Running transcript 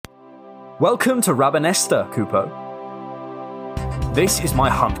Welcome to Rabanesta, Kupo. This is my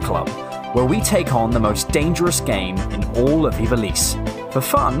hunt club, where we take on the most dangerous game in all of Ivalice, for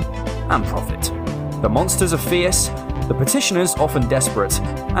fun and profit. The monsters are fierce, the petitioners often desperate,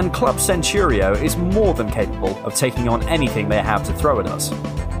 and Club Centurio is more than capable of taking on anything they have to throw at us.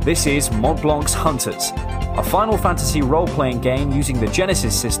 This is Montblanc's Hunters, a Final Fantasy role-playing game using the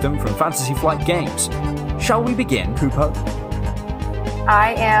Genesis system from Fantasy Flight Games. Shall we begin, Kupo?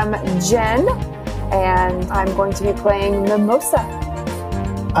 I am Jen, and I'm going to be playing Mimosa.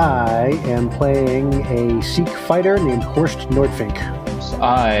 I am playing a Sikh fighter named Horst Nordfink.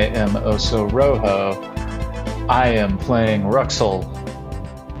 I am Oso Rojo. I am playing Ruxel.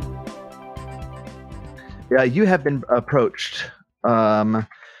 Yeah, you have been approached through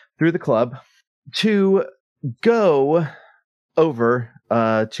the club to go over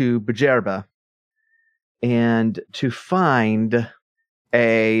to Bujerba and to find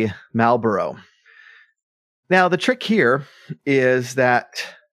a Malboro. Now, the trick here is that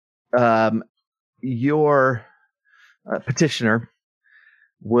your petitioner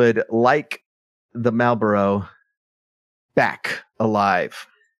would like the Malboro back alive,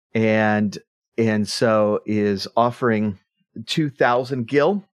 and so is offering 2,000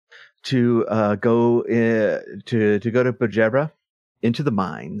 gil to go to Bujerba into the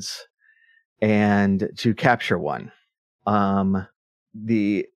mines and to capture one.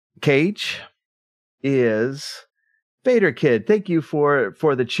 The cage is Vader Kid. Thank you for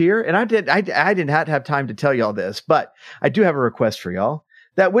the cheer. And I did not have time to tell y'all this, but I do have a request for y'all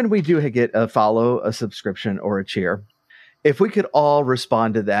that when we do get a follow, a subscription, or a cheer, if we could all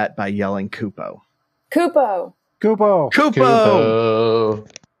respond to that by yelling Kupo. Kupo. Kupo. Kupo. Kupo.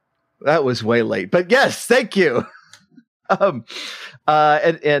 That was way late, but yes, thank you. And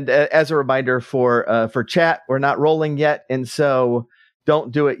as a reminder for chat, we're not rolling yet, and so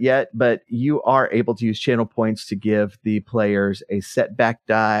don't do it yet, but you are able to use channel points to give the players a setback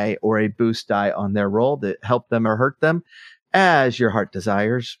die or a boost die on their roll that help them or hurt them as your heart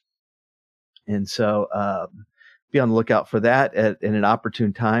desires. And so be on the lookout for that in an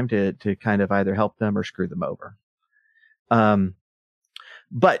opportune time to kind of either help them or screw them over.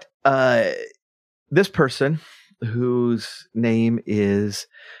 But this person, whose name is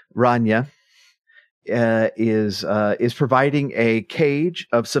Rania, is providing a cage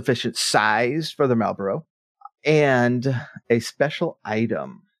of sufficient size for the Malboro and a special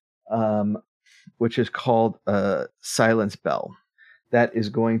item, which is called a silence bell, that is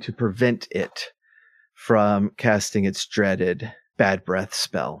going to prevent it from casting its dreaded bad breath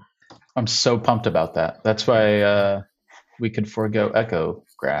spell. I'm so pumped about that. That's why we could forego Echo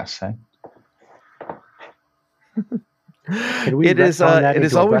Grass, eh? Can we retcon that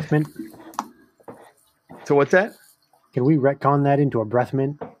into a breath mint? So what's that? Can we retcon that into a breath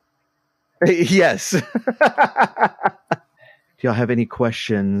mint? Yes. Do y'all have any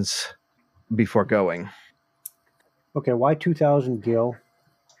questions before going? Okay, why 2,000 gil?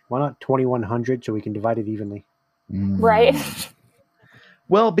 Why not 2,100 so we can divide it evenly? Right?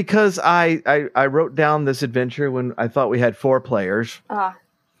 Well, because I wrote down this adventure when I thought we had 4 players.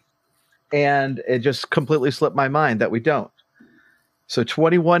 And it just completely slipped my mind that we don't. So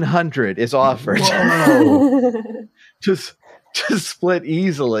 2,100 is offered to split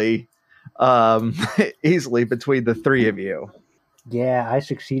easily between the 3 of you. Yeah, I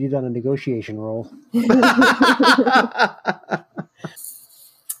succeeded on a negotiation roll.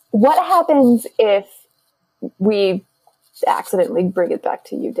 What happens if we accidentally bring it back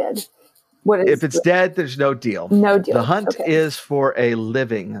to you dead? If it's dead, there's no deal. No deal. The hunt Okay. is for a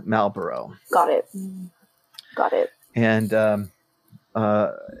living Malboro. Got it. And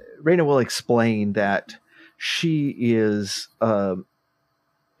Raina will explain that she is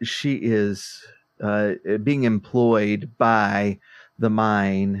being employed by the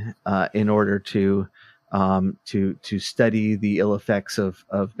mine in order to study the ill effects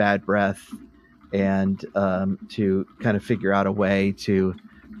of bad breath and to kind of figure out a way to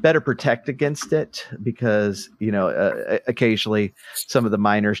better protect against it, because occasionally some of the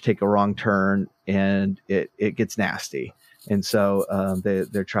miners take a wrong turn and it gets nasty, and so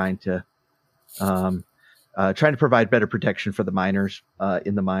they're trying to provide better protection for the miners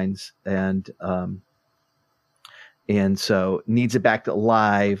in the mines, and so needs it back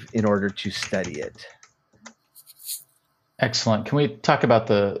alive in order to study it. Excellent. Can we talk about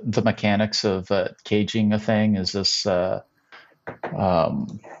the mechanics of caging a thing? Is this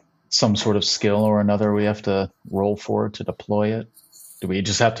some sort of skill or another we have to roll for to deploy it? Do we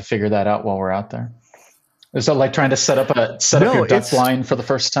just have to figure that out while we're out there? Is that like trying to set up your duck line for the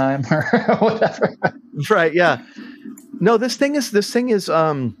first time or whatever? Right. Yeah. No, this thing is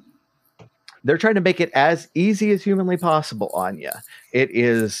they're trying to make it as easy as humanly possible on you. It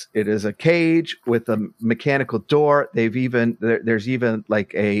is a cage with a mechanical door. There's even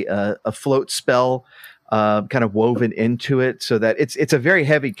like a float spell kind of woven into it, so that it's a very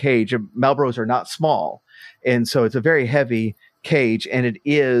heavy cage. Malboros are not small, and so it's a very heavy cage, and it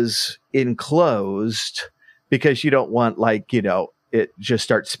is enclosed because you don't want it just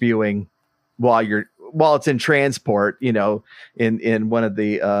starts spewing while it's in transport, in one of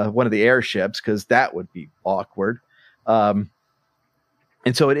the airships, because that would be awkward. And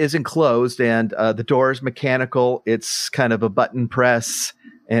so it is enclosed, and the door is mechanical. It's kind of a button press,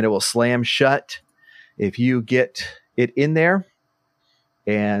 and it will slam shut. If you get it in there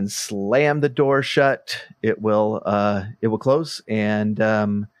and slam the door shut, it will close, and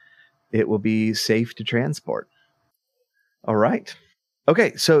it will be safe to transport. All right.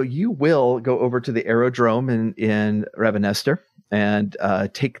 Okay, so you will go over to the aerodrome in Ravenester and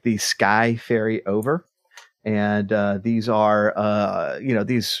take the Sky Ferry over. And these are,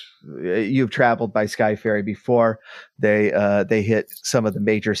 you've traveled by Sky Ferry before. They hit some of the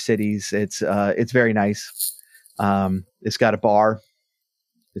major cities. It's very nice. It's got a bar.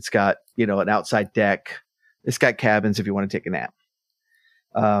 It's got an outside deck. It's got cabins if you want to take a nap.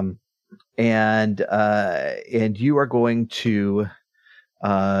 And you are going to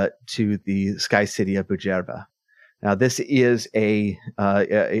the Sky City of Bujerba. Now, this is the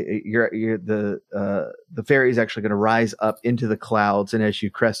ferry is actually going to rise up into the clouds, and as you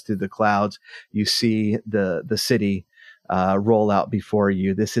crest through the clouds, you see the city roll out before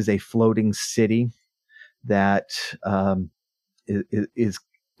you. This is a floating city that is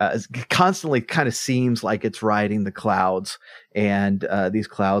constantly kind of seems like it's riding the clouds, and these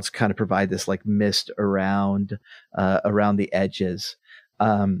clouds kind of provide this like mist around the edges.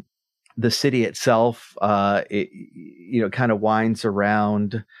 The city itself, kind of winds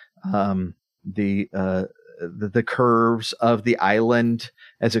around the curves of the island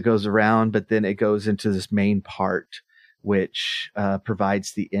as it goes around, but then it goes into this main part, which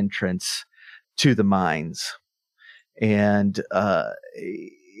provides the entrance to the mines. And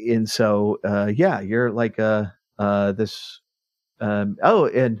so you're like this.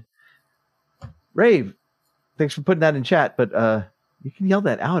 And Rave, thanks for putting that in chat, but you can yell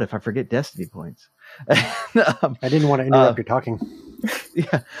that out if I forget destiny points. I didn't want to interrupt your talking.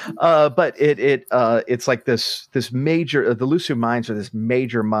 Yeah, but it's like this major. The Lusu mines are this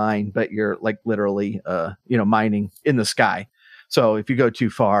major mine, but you're like literally mining in the sky. So if you go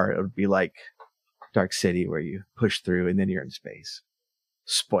too far, it would be like Dark City, where you push through and then you're in space.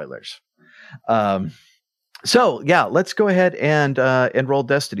 Spoilers. So yeah, let's go ahead and roll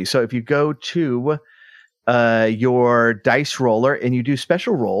destiny. So if you go to your dice roller and you do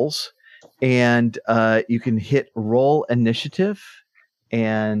special rolls, and you can hit roll initiative,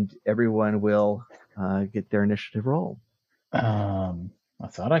 and everyone will get their initiative roll. I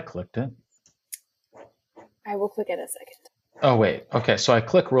thought I clicked it. I will click it a second. Oh wait, okay. So I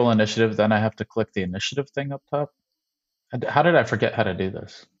click roll initiative, then I have to click the initiative thing up top. How did I forget how to do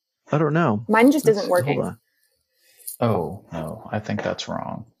this? I don't know. Mine just isn't working. Oh no, I think that's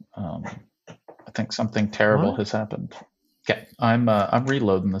wrong. I think something terrible has happened. Okay, I'm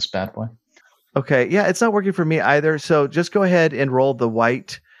reloading this bad boy. Okay, yeah, it's not working for me either. So just go ahead and roll the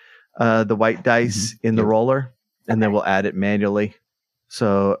white dice in the roller, and then we'll add it manually.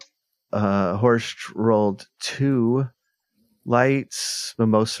 So Horst rolled 2 lights.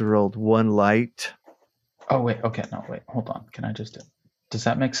 Mimosa rolled 1 light. Oh wait, okay, no, wait, hold on. Can I just? Does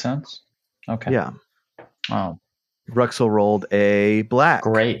that make sense? Okay. Yeah. Oh. Ruxel rolled a black.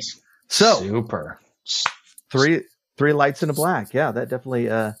 Great. So super. 3 lights and a black. Yeah, that definitely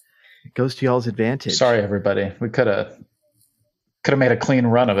goes to y'all's advantage. Sorry, everybody. We could have made a clean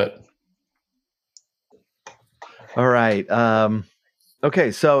run of it. All right.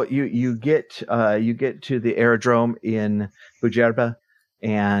 Okay, so you get to the aerodrome in Bujerba,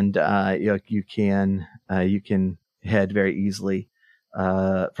 and you can head very easily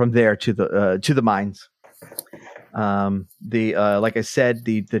from there to the mines. Like I said,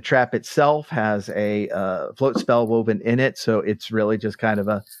 the trap itself has a float spell woven in it, so it's really just kind of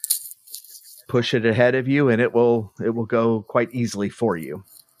a push it ahead of you, and it will go quite easily for you.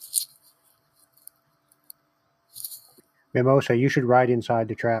 Mimosa, you should ride inside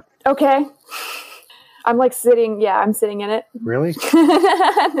the trap. Okay. I'm like sitting. Yeah, I'm sitting in it. Really?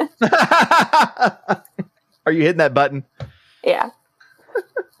 Are you hitting that button? Yeah.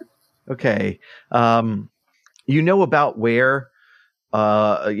 Okay. You know about where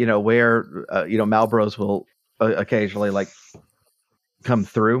Malboros will occasionally like come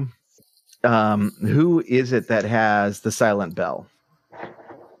through. Who is it that has the silent bell?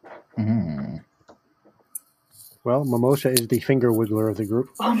 Well, Mimosa is the finger wiggler of the group.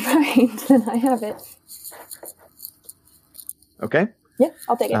 All right, then I have it. Okay. Yeah,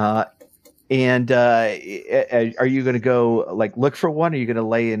 I'll take it. And are you going to go like look for one? Or are you going to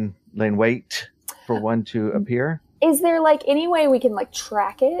lay in wait for one to appear? Is there like any way we can like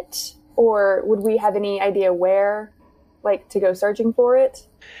track it, or would we have any idea where, like, to go searching for it?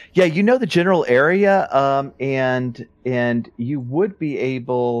 Yeah, you know the general area, and you would be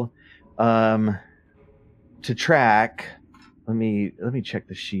able to track. Let me check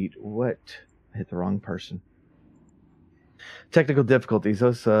the sheet. What? I hit the wrong person. Technical difficulties.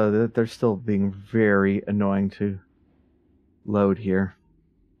 Those they're still being very annoying to load here.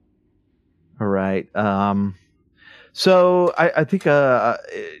 All right. So I think a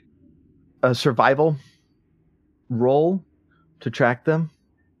survival roll to track them,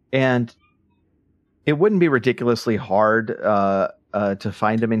 and it wouldn't be ridiculously hard to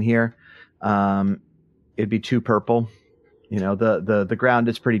find them in here. It'd be 2 purple. You know, the ground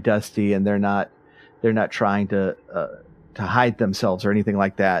is pretty dusty, and they're not trying to hide themselves or anything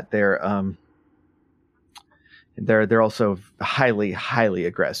like that. They're also highly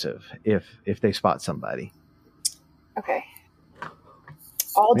aggressive if they spot somebody. Okay.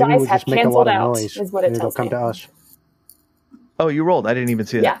 All Maybe dice we'll have just make a canceled lot of out, noise, is what it and it'll tells come me. to us. Oh, you rolled. I didn't even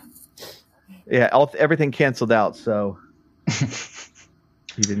see that. Yeah, everything canceled out, so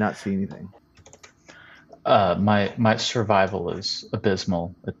you did not see anything. My survival is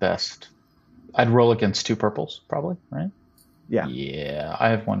abysmal at best. I'd roll against 2 purples, probably, right? Yeah. Yeah, I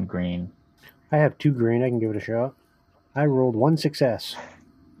have 1 green. I have 2 green. I can give it a shot. I rolled 1 success.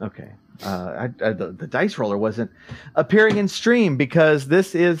 Okay. The dice roller wasn't appearing in stream because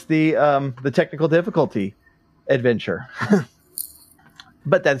this is the technical difficulty adventure.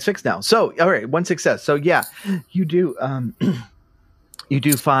 But that's fixed now. So, all right, 1 success. So, yeah, you do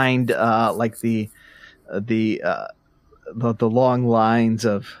find like the long lines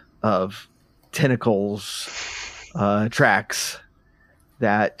of tentacles tracks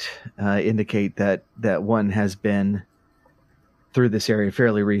that indicate that one has been through this area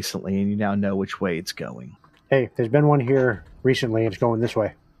fairly recently, and you now know which way it's going. Hey, there's been one here recently, and it's going this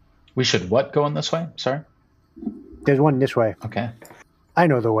way. We should what going this way? Sorry? There's one this way. Okay. I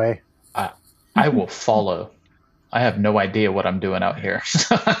know the way. I will follow. I have no idea what I'm doing out here.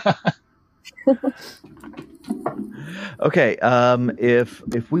 Okay,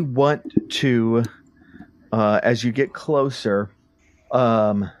 if we want to, as you get closer,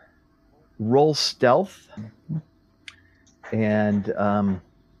 roll stealth, and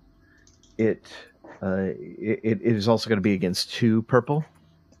it is also going to be against 2 purple.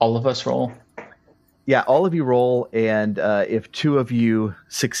 All of us roll? Yeah, all of you roll, and if 2 of you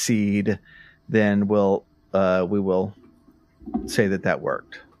succeed, then we will say that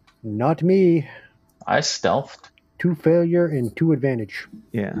worked. Not me. I stealthed. 2 failure and 2 advantage.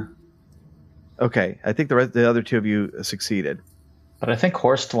 Yeah. Okay, I think the other 2 of you succeeded. But I think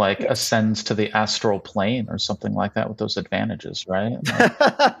Horst ascends to the astral plane or something like that with those advantages, right?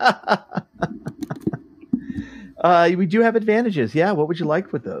 We do have advantages. Yeah, what would you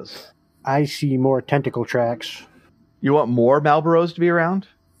like with those? I see more tentacle tracks. You want more Malboros to be around?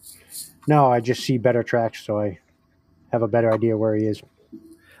 No, I just see better tracks, so I have a better idea where he is.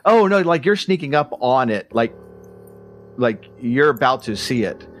 Oh no, like you're sneaking up on it, like you're about to see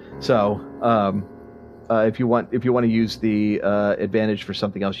it. So, if you want to use the advantage for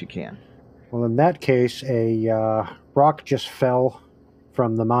something else, you can. Well, in that case, a rock just fell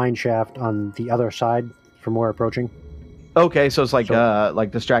from the mine shaft on the other side from where approaching. Okay, so it's like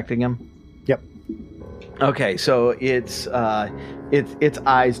distracting him. Yep. Okay, so its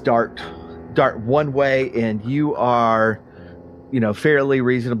eyes dart one way, and you are, fairly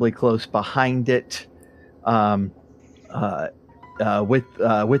reasonably close behind it, with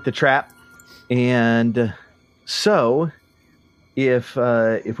the trap, and so if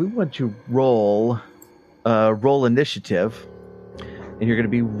we want to roll initiative, and you're going to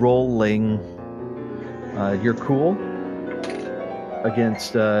be rolling your cool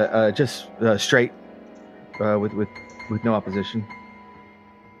against just straight with no opposition.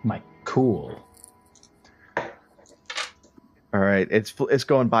 My cool. All right, it's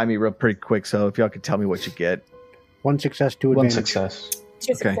going by me pretty quick. So if y'all could tell me what you get. 1 success, 2 1 advantage. success.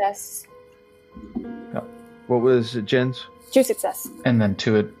 2 Okay. success. What was Jen's? 2 success. And then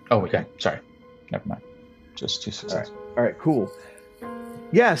 2. Oh, okay. Sorry. Never mind. Just 2 success. All right, cool.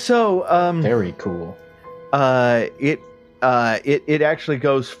 Yeah, so Very cool. it actually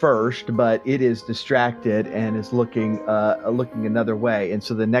goes first, but it is distracted and is looking another way, and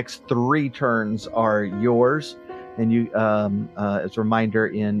so the next 3 turns are yours and you, as a reminder,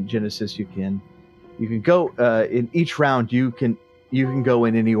 in Genesis, you can go in each round. You can go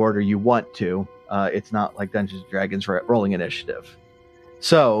in any order you want to. It's not like Dungeons and Dragons rolling initiative.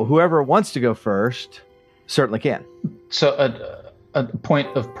 So whoever wants to go first certainly can. So a point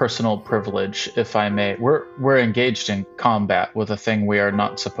of personal privilege, if I may. We're engaged in combat with a thing we are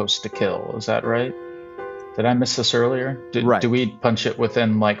not supposed to kill. Is that right? Did I miss this earlier? Right. Do we punch it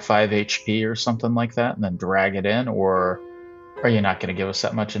within like 5 HP or something like that and then drag it in, or are you not going to give us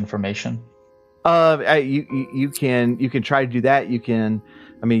that much information? You can try to do that. You can,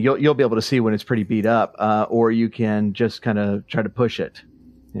 I mean, you'll be able to see when it's pretty beat up, or you can just kind of try to push it.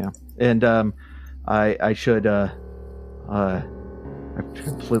 Yeah. And I should I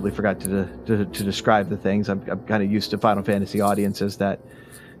completely forgot to describe the things. I'm kind of used to Final Fantasy audiences that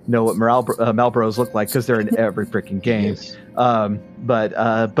know what Malboros look like because they're in every freaking game. Yes.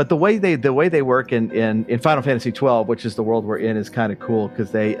 But the way they work in Final Fantasy 12, which is the world we're in, is kind of cool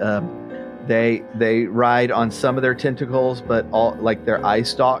because they ride on some of their tentacles, but all like their eye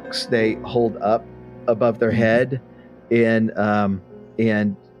stalks they hold up above their head, and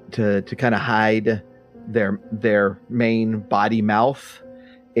to kind of hide their main body mouth,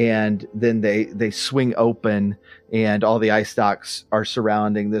 and then they swing open, and all the eye stalks are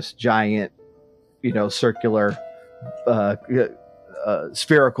surrounding this giant, circular,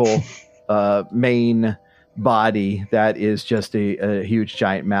 spherical main body that is just a huge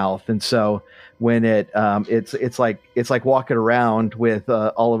giant mouth. And so when it's like walking around with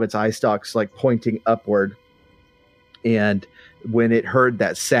all of its eye stalks like pointing upward, and when it heard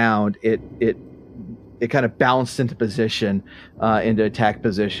that sound, it kind of bounced into position, into attack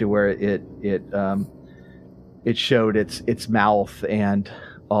position, where it showed its mouth, and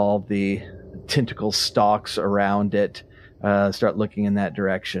all the tentacle stalks around it start looking in that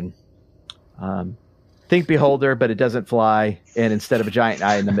direction. Think beholder, but it doesn't fly, and instead of a giant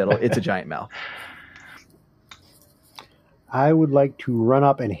eye in the middle, it's a giant mouth. I would like to run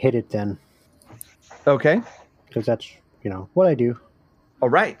up and hit it then. Okay. Because that's, what I do. All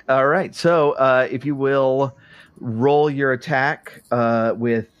right. So if you will roll your attack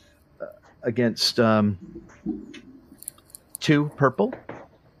against 2 purple.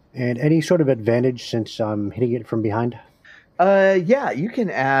 And any sort of advantage since I'm hitting it from behind? Yeah, you can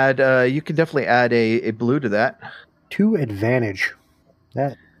add. You can definitely add a blue to that. 2 advantage.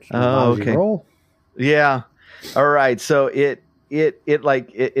 That's okay. Roll. Yeah. All right. So it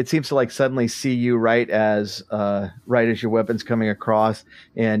seems to like suddenly see you right as your weapon's coming across,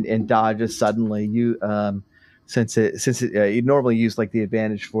 and dodges suddenly. You since you normally use like the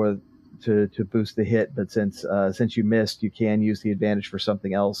advantage to boost the hit, but since you missed, you can use the advantage for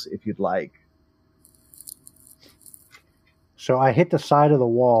something else if you'd like. So I hit the side of the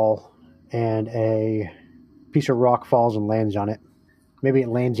wall, and a piece of rock falls and lands on it. Maybe it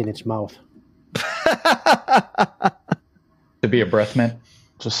lands in its mouth. To be a breath mint,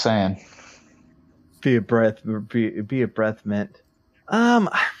 just saying. Be a breath mint.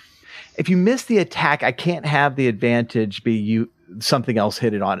 If you miss the attack, I can't have the advantage be something else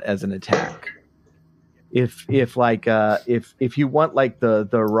hit it on as an attack. If you want like the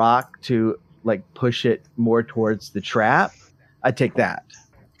rock to like push it more towards the trap, I'd take that.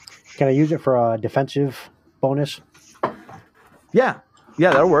 Can I use it for a defensive bonus? Yeah,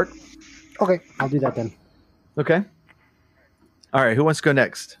 that'll work. Okay, I'll do that then. Okay. All right, who wants to go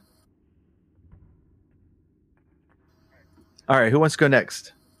next?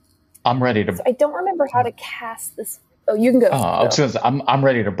 I'm ready to. I don't remember how to cast this. Oh, you can go. I'm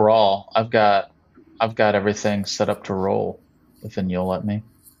ready to brawl. I've got everything set up to roll. If then you'll let me.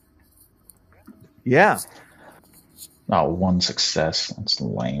 Yeah. Oh, 1 success. That's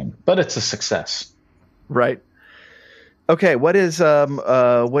lame, but it's a success. Right. Okay. What is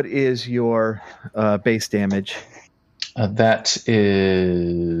your base damage? That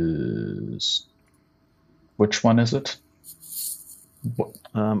is. Which one is it?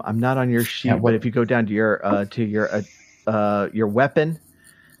 I'm not on your sheet, but if you go down to your weapon,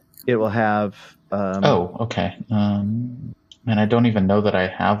 it will have. Okay. Man, I don't even know that I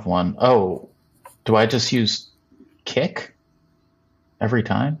have one. Oh, do I just use kick every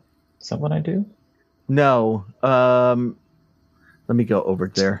time? Is that what I do? No. Let me go over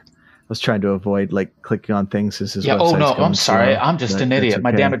there. I was trying to avoid like clicking on things. This is Oh no, I'm sorry. I'm just an idiot. Okay.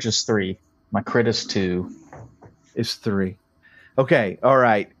 My damage is 3. My crit is 2. It's 3. Okay. All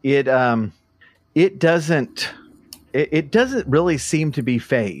right. It doesn't really seem to be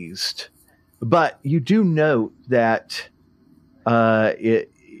phased, but you do note that it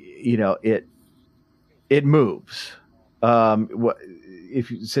moves.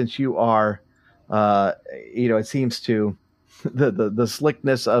 Since you are it seems to the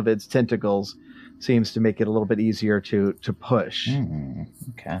slickness of its tentacles seems to make it a little bit easier to push.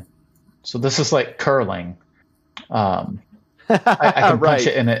 Okay, so this is like curling. I can punch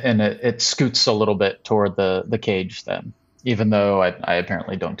it and it scoots a little bit toward the cage then, even though I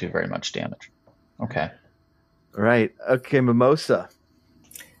apparently don't do very much damage. Okay. Right. Okay, Mimosa.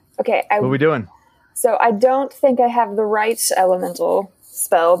 Okay. What are we doing? So I don't think I have the right elemental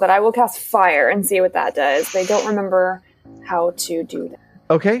spell, but I will cast fire and see what that does. I don't remember how to do that.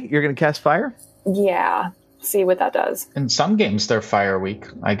 Okay, you're going to cast fire? Yeah. See what that does. In some games, they're fire weak.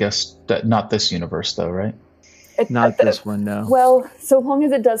 I guess not this universe, though, right? Not this one, no. Well, so long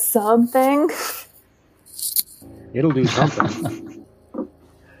as it does something. It'll do something.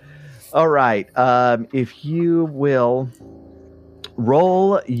 All right. If you will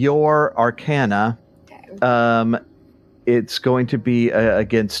roll your Arcana, it's going to be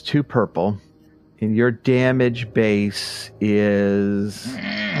against 2 purple, and your damage base is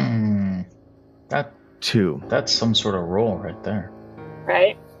that 2. That's some sort of roll right there.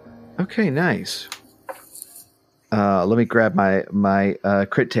 Right. Okay, nice. Let me grab my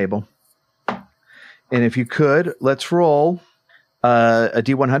crit table, and if you could, let's roll a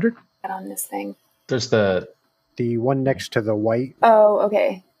D100 on this thing. There's the one next to the white. Oh,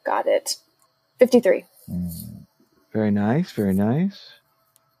 okay, got it. 53. Very nice, very nice.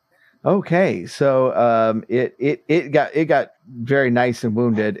 Okay, so it got very nice and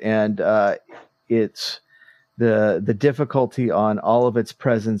wounded, and it's the difficulty on all of its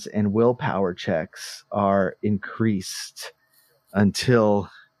presence and willpower checks are increased until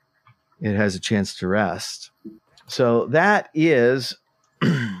it has a chance to rest. So that is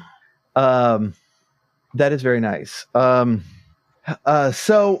that is very nice.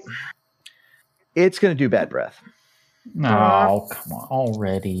 So it's going to do bad breath. Oh, come on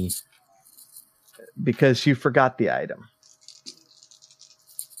already. Because you forgot the item.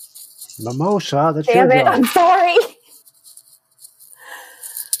 Mimosa, that's Damn your it, job. I'm sorry.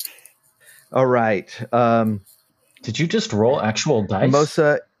 All right. Did you just roll actual dice?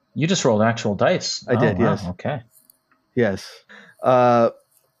 Mimosa. You just rolled actual dice. I did, wow. yes. Okay. Yes.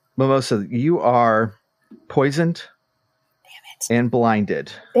 Mimosa, you are poisoned and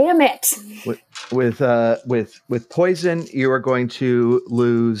blinded. Damn it. With poison, you are going to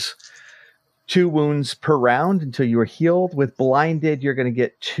lose 2 wounds per round until you are healed. With blinded, you're going to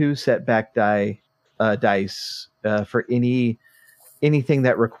get 2 setback dice for anything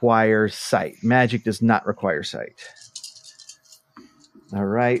that requires sight. Magic does not require sight. All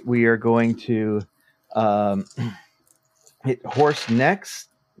right, we are going to hit Horse next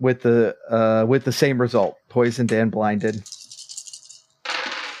with the same result: poisoned and blinded.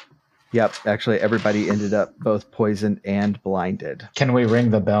 Yep, actually, everybody ended up both poisoned and blinded. Can we ring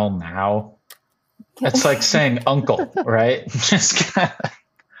the bell now? It's like saying uncle, right? Just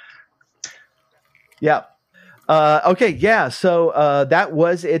Yeah. Okay, yeah, so that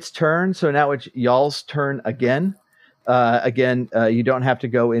was its turn. So now it's y'all's turn again. You don't have to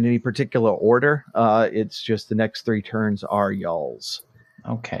go in any particular order. It's just the next 3 turns are y'all's.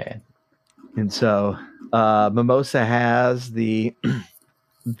 Okay. And so Mimosa has the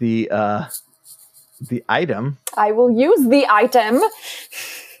item. I will use the item.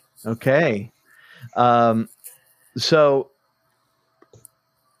 Okay. So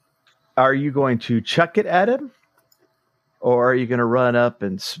are you going to chuck it at him, or are you going to run up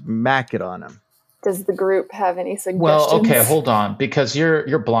and smack it on him? Does the group have any suggestions? Well, okay, hold on, because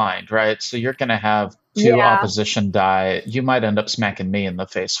you're blind, right? So you're going to have 2 opposition die. You might end up smacking me in the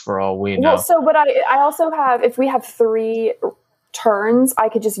face for all we know. Well, so but I also have, if we have 3 turns, I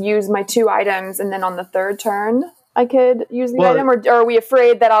could just use my 2 items, and then on the 3rd turn, I could use the item, or are we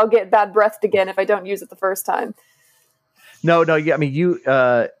afraid that I'll get bad breathed again if I don't use it the first time? No. Yeah, I mean, you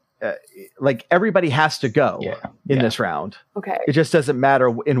like everybody has to go in this round. Okay. It just doesn't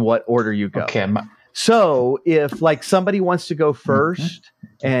matter in what order you go. Okay. So if like somebody wants to go first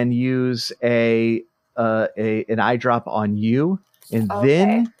and use an eye drop on you, and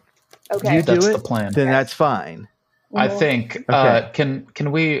then you do the plan. then that's fine. I think.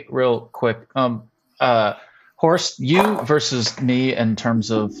 Can we real quick? Horse, you versus me in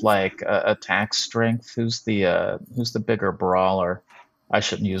terms of like attack strength. Who's the bigger brawler? I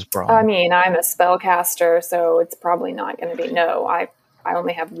shouldn't use brawl. I mean, I'm a spellcaster, so it's probably not going to be I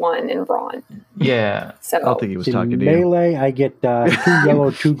only have 1 in brawn. Yeah. So I don't think he was in talking to you. melee, I get 2 yellow,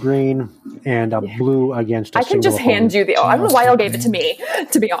 2 green, and a blue against a I can just hand you the. I don't know why y'all gave it to me.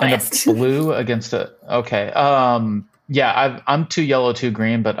 To be honest, and a blue against a. Okay. Yeah. I'm 2 yellow, 2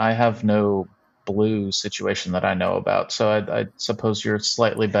 green, but I have no blue situation that I know about. So I suppose you're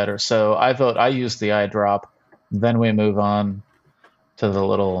slightly better. So I vote I use the eye drop. Then we move on to the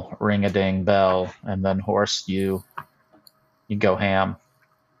little ring-a-ding bell, and then Horst, you go ham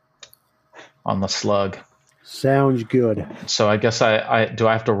on the slug. Sounds good. So I guess I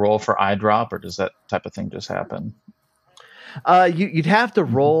have to roll for eye drop, or does that type of thing just happen? You'd have to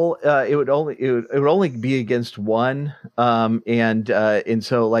roll. It would only be against one. And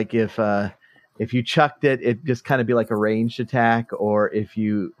so like if you chucked it, it'd just kind of be like a ranged attack, or if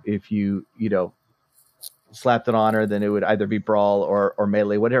you slapped it on her, then it would either be brawl or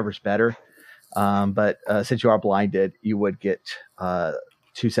melee, whatever's better. But since you are blinded, you would get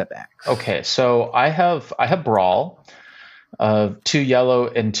 2 setbacks. Okay, so I have brawl, 2 yellow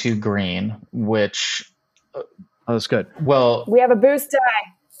and 2 green, which. Oh, that's good. Well, we have a boost die.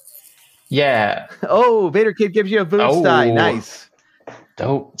 Yeah. Oh, Vader Kid gives you a boost die. Nice.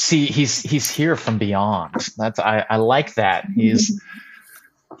 Dope. See, he's here from beyond. That's I like that. He's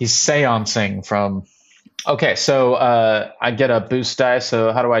seancing from. Okay, so I get a boost die.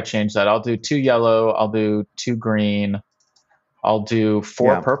 So how do I change that? I'll do 2 yellow. I'll do 2 green. I'll do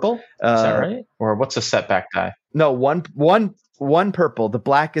 4 purple. Is that right? Or what's a setback die? No, one purple. The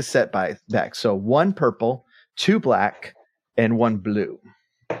black is set back. So 1 purple, 2 black, and 1 blue.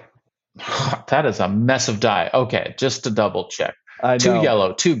 That is a mess of die. Okay, just to double check. 2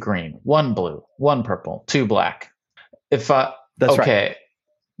 yellow, 2 green, 1 blue, 1 purple, 2 black. That's right.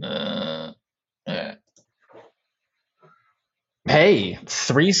 Hey,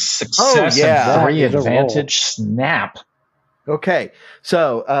 3 success and 3 advantage. Snap. Okay,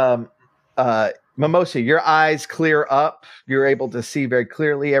 so Mimosa, your eyes clear up. You're able to see very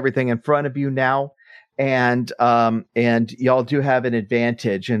clearly everything in front of you now, and y'all do have an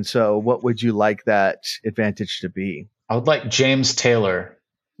advantage. And so, what would you like that advantage to be? I would like James Taylor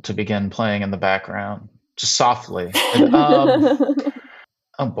to begin playing in the background, just softly. Oh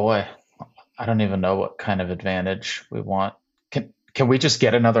boy, I don't even know what kind of advantage we want. Can we just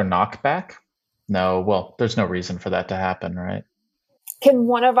get another knockback? No, well, there's no reason for that to happen, right? Can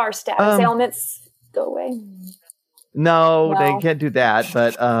one of our status ailments go away? No, they can't do that.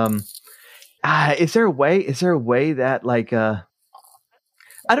 But is there a way that like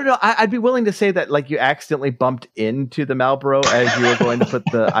I don't know. I'd be willing to say that like you accidentally bumped into the Malboro as you were going to put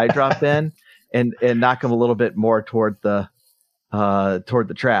the eye drop in, and knock him a little bit more toward the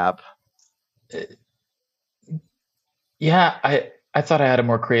trap. Yeah, I thought I had a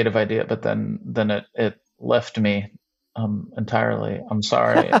more creative idea, but then it left me entirely. I'm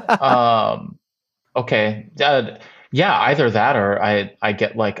sorry. Okay. Yeah, either that or I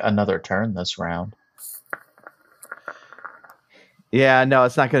get like another turn this round. Yeah, no,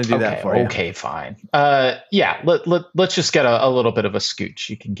 it's not going to do that for you. Okay, fine. Yeah, let's just get a little bit of a scooch.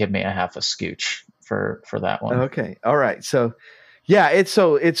 You can give me a half a scooch for that one. Okay. All right. So yeah, it's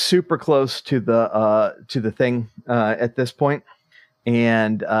super close to the thing at this point.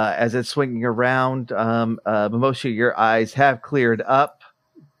 And as it's swinging around, Mimosa, your eyes have cleared up.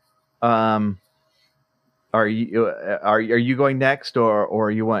 Are you going next,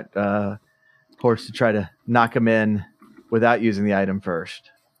 or you want Horst to try to knock him in without using the item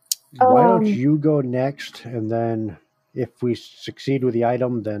first? Why don't you go next, and then if we succeed with the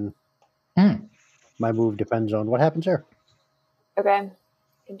item, then my move depends on what happens there. Okay, I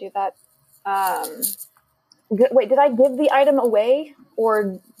can do that. Wait, did I give the item away,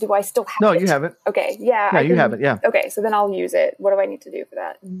 or do I still have it? No, you haven't. Okay, yeah. Yeah, you have it, yeah. Okay, so then I'll use it. What do I need to do for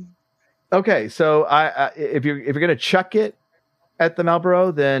that? Okay, so if you're gonna chuck it at the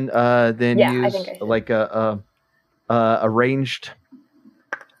Malboro, then use like a ranged,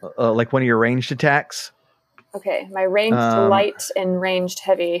 like one of your ranged attacks. Okay, my ranged light and ranged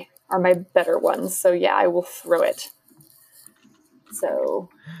heavy are my better ones. So yeah, I will throw it. So.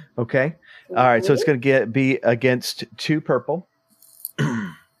 Okay. All right. So it's going to be against 2 purple.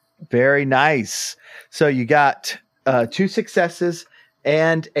 Very nice. So you got 2 successes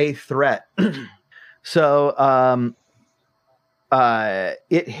and a threat. So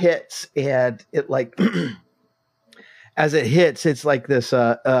it hits, and it like as it hits, it's like this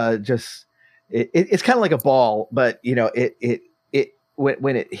it's kind of like a ball, but you know it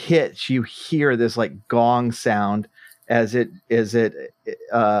when it hits, you hear this like gong sound as it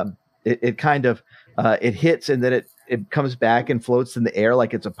kind of it hits, and then it comes back and floats in the air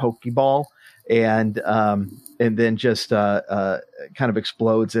like it's a pokeball, and then just kind of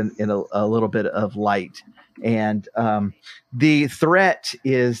explodes in a little bit of light. And the threat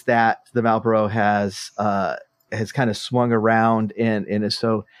is that the Malboro has kind of swung around and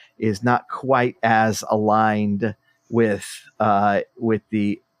is not quite as aligned with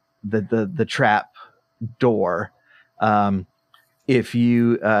the the trap door. If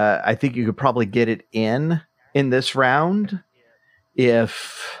you, I think you could probably get it in this round.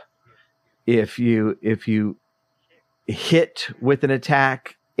 If you hit with an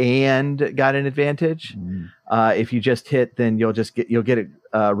attack and got an advantage, if you just hit, then you'll get it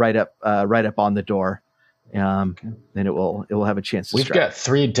right up on the door. Then it will have a chance to We've strike. got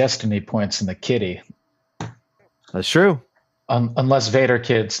 3 destiny points in the kitty. That's true. Unless Vader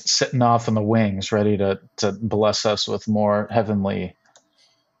Kid's sitting off in the wings, ready to bless us with more heavenly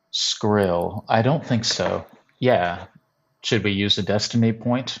skrill. I don't think so. Yeah. Should we use a destiny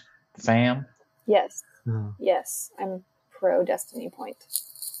point, fam? Yes. Yes. I'm pro destiny point.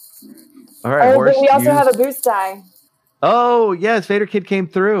 All right. But we also have a boost die. Oh, yes. Vader Kid came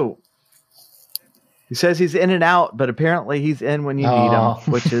through. He says he's in and out, but apparently he's in when you need him,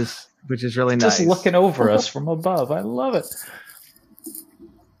 which is really nice. Just looking over us from above. I love it.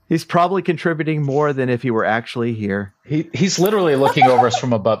 He's probably contributing more than if he were actually here. He's literally looking over us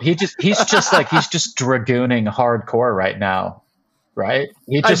from above. He's just dragooning hardcore right now, right?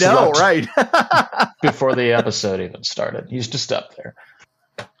 He just I know, right? Before the episode even started, he's just up there.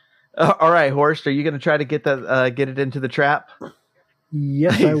 All right, Horst, are you going to try to get it into the trap?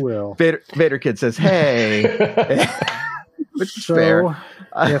 Yes, I will. Vader Kid says, "Hey," which is fair.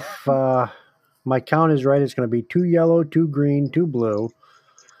 If my count is right, it's going to be 2 yellow, 2 green, 2 blue.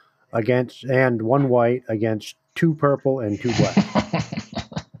 And 1 white against 2 purple and 2 black.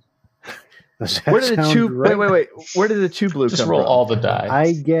 Where did the 2? Right? Wait. Where did the 2 blue just come roll from? all the die.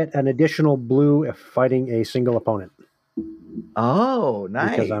 I get an additional blue if fighting a single opponent. Oh,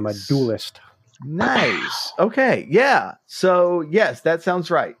 nice! Because I'm a duelist. Nice. Okay. Yeah. So yes, that sounds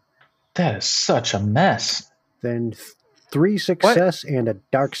right. That is such a mess. Then 3 success and a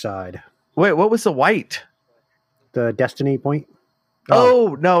dark side. Wait, what was the white? The destiny point.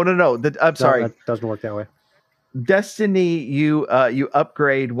 Oh no! I'm sorry. That doesn't work that way. Destiny, you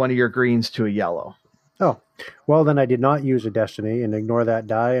upgrade one of your greens to a yellow. Oh, well then I did not use a destiny and ignore that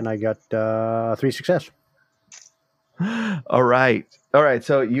die, and I got 3 success. All right.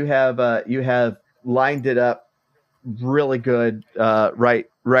 So you have lined it up really good, right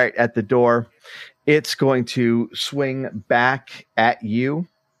at the door. It's going to swing back at you.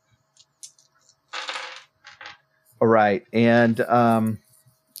 All right, and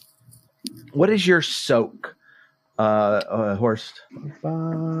what is your soak, Horst?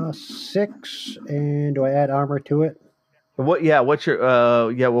 6, and do I add armor to it? What? Yeah. What's your?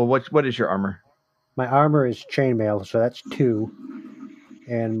 Well, what is your armor? My armor is chainmail, so that's 2,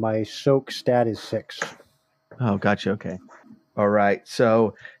 and my soak stat is 6. Oh, gotcha. Okay. All right.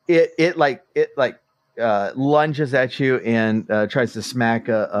 So it lunges at you and tries to smack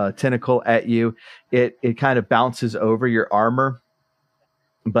a tentacle at you. It kind of bounces over your armor,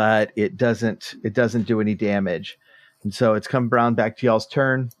 but it doesn't do any damage. And so it's come around back to y'all's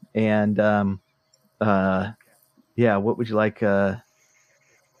turn. And what would you like?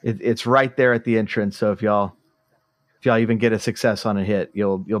 It's right there at the entrance. So if y'all even get a success on a hit,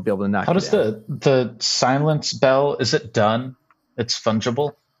 you'll be able to knock. How it does down. the silence bell? Is it done? It's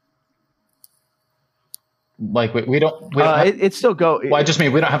fungible. Like we don't. It still go. Well, I just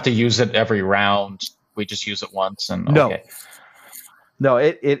mean we don't have to use it every round. We just use it once, and no, okay. No,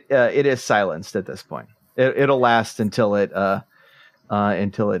 it is silenced at this point. It'll last until it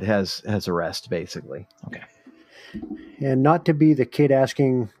has a rest, basically. Okay. And not to be the kid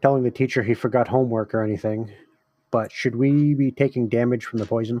telling the teacher he forgot homework or anything, but should we be taking damage from the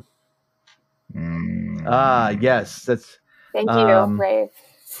poison? Yes, that's. Thank you, Brave.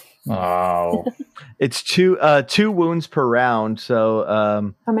 Oh, it's 2 wounds per round. So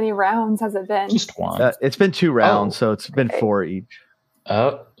how many rounds has it been? Just one. It's been 2 rounds, so it's been 4 each.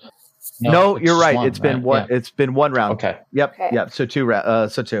 Oh, no, you're right. One, it's been right? one. Yeah. It's been 1 round. Okay. Yep. Okay. Yep. So 2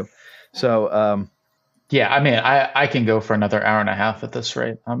 rounds. So 2. So yeah, I mean, I can go for another hour and a half at this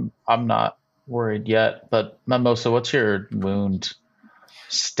rate. I'm not worried yet. But Mimosa, what's your wound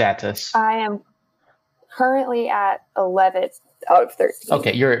status? I am currently at 11 out of 13.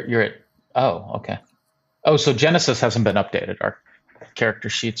 Okay, you're at. Oh, okay. Oh, so Genesis hasn't been updated. Our character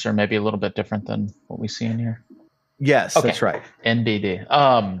sheets are maybe a little bit different than what we see in here. yes, Okay. that's right. NBD.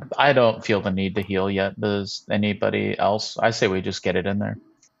 I don't feel the need to heal yet. Does anybody else? I say we just get it in there.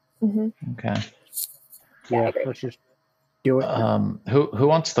 Mm-hmm. Okay. Yeah, I agree. Let's just do it. Who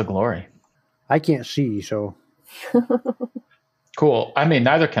wants the glory? I can't see, so Cool. I mean,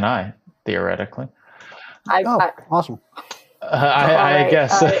 neither can I, theoretically. awesome. I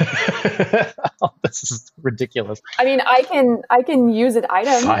guess. Oh, this is ridiculous. I mean, I can use an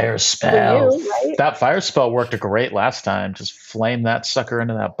item. Fire spell. You, right? That fire spell worked great last time. Just flame that sucker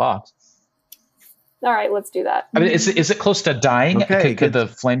into that box. All right, let's do that. I mean, is it close to dying? Okay, could the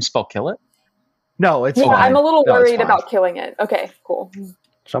flame spell kill it? No, it's yeah, fine. I'm a little No, worried about killing it. Okay, cool.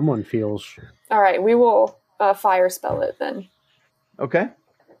 Someone feels. All right, we will fire spell it then. Okay.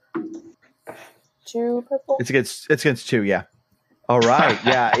 2 purple. It's against 2, yeah. All right,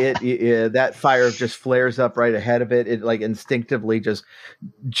 yeah. It that fire just flares up right ahead of it. It like instinctively just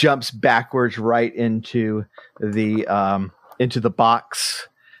jumps backwards right into the box.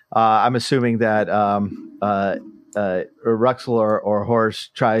 I'm assuming that Ruxel or Horse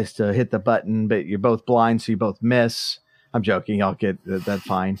tries to hit the button, but you're both blind, so you both miss. I'm joking. I'll get that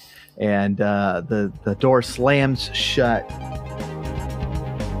fine. And the door slams shut.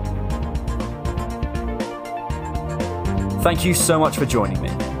 Thank you so much for joining me,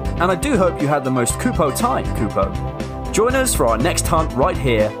 and I do hope you had the most Kupo time, Kupo. Join us for our next hunt right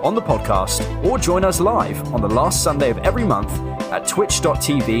here on the podcast, or join us live on the last Sunday of every month at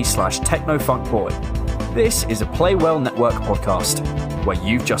twitch.tv/technofunkboy. This is a Playwell Network podcast, where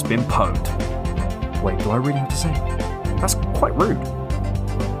you've just been pwned. Wait, do I really have to say that? That's quite rude.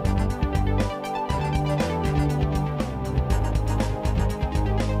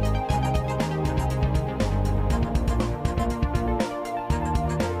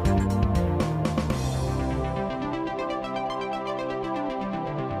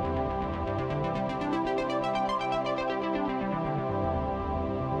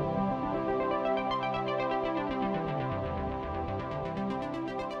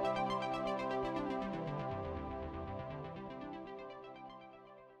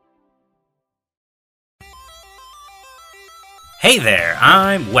 Hey there,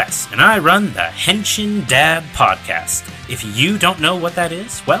 I'm Wes, and I run the Henshin Dad podcast. If you don't know what that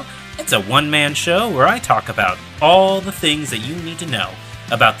is, well, it's a one-man show where I talk about all the things that you need to know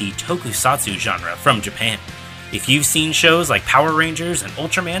about the tokusatsu genre from Japan. If you've seen shows like Power Rangers and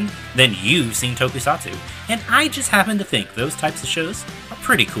Ultraman, then you've seen tokusatsu, and I just happen to think those types of shows are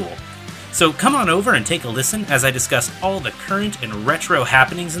pretty cool. So come on over and take a listen as I discuss all the current and retro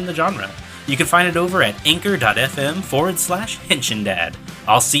happenings in the genre. You can find it over at anchor.fm/HenshinDad.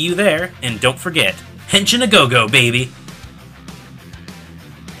 I'll see you there, and don't forget, Henshin a go-go, baby!